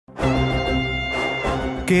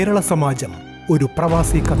കേരള സമാജം ഒരു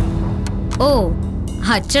പ്രവാസി കഥ. ഓ,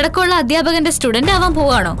 അച്ചടക്കമുള്ള അധ്യാപകന്റെ സ്റ്റുഡന്റ് ആവാൻ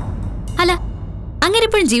പോവാണോ? അല്ല, അങ്ങനെ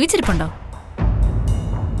ഇപ്പോഴും ജീവിച്ചിരിപ്പുണ്ടോ?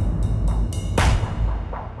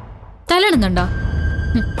 തലണുന്നുണ്ടോ?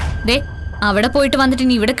 ദേ, അവിടെ പോയിട്ട് വന്നിട്ട്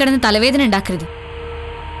ഇനി ഇവിടെ കിടന്ന് തലവേദന ഉണ്ടാക്കരുത്.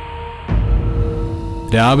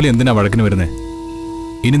 രാവിലെ എന്തിനാ വഴക്കിന് വരുന്നേ?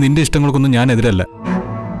 ഇനി നിന്റെ ഇഷ്ടങ്ങൾക്കൊന്നും ഞാൻ എതിരല്ല.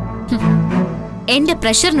 എന്റെ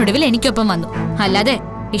പ്രഷറിനൊടുവിൽ എനിക്കൊപ്പം വന്നു, അല്ലാതെ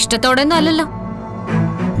ഇഷ്ടത്തോടെയൊന്നും അല്ലല്ലോ.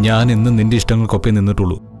 ഞാൻ എന്നും നിന്റെ ഇഷ്ടങ്ങൾക്കൊപ്പം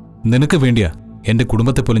നിന്നിട്ടുള്ളൂ. നിനക്ക് വേണ്ടിയാ എന്റെ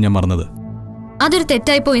കുടുംബത്തെ പോലും ഞാൻ മറന്നത്. അതൊരു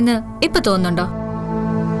തെറ്റായി പോയിന്ന് ഇപ്പൊ തോന്നുന്നുണ്ടോ?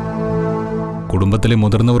 കുടുംബത്തിലെ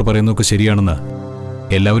മുതിർന്നവർ പറയുന്നതൊക്കെ ശരിയാണെന്ന്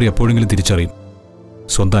എല്ലാവരും എപ്പോഴെങ്കിലും തിരിച്ചറിയും,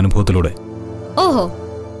 സ്വന്തം അനുഭവത്തിലൂടെ. ഓഹോ,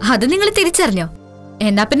 അത് നിങ്ങൾ തിരിച്ചറിഞ്ഞോ?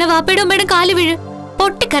 എന്നാ പിന്നെ വാപ്പയുടെ ഉമ്മയുടെ കാല് വീഴ്,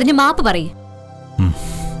 പൊട്ടിക്കരഞ്ഞ് മാപ്പ് പറയും.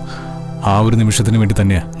 ആ ഒരു നിമിഷത്തിന് വേണ്ടി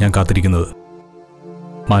തന്നെയാ ഞാൻ കാത്തിരിക്കുന്നത്.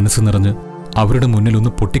 മനസ്സ് നിറഞ്ഞ് അവരുടെ മുന്നിൽ ഒന്ന്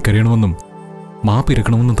പൊട്ടിക്കരയണമെന്നും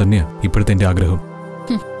മാപ്പിരക്കണമെന്നും തന്നെയാ ഇപ്പോഴത്തെ എന്റെ ആഗ്രഹം.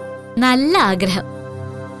 നല്ല ആഗ്രഹം.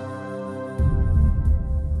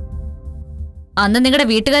 അന്ന് നിങ്ങളുടെ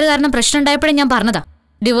വീട്ടുകാർ കാരണം പ്രശ്നം ഉണ്ടായപ്പോഴും ഞാൻ പറഞ്ഞതാ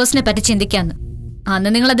ഡിവോഴ്സിനെ പറ്റി ചിന്തിക്കാന്ന്.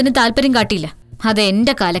 അന്ന് നിങ്ങൾ അതിന് താല്പര്യം കാട്ടിയില്ല. അത്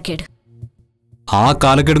എന്റെ കാലക്കേട്. ആ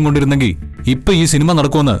കാലക്കേടും കൊണ്ടിരുന്നെങ്കിൽ ഇപ്പൊ ഈ സിനിമ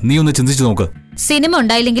നടക്കുമെന്ന് നീ ഒന്ന് ചിന്തിച്ചു നോക്ക്. സിനിമ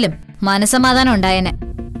ഉണ്ടായില്ലെങ്കിലും മനസമാധാനം ഉണ്ടായേനെ.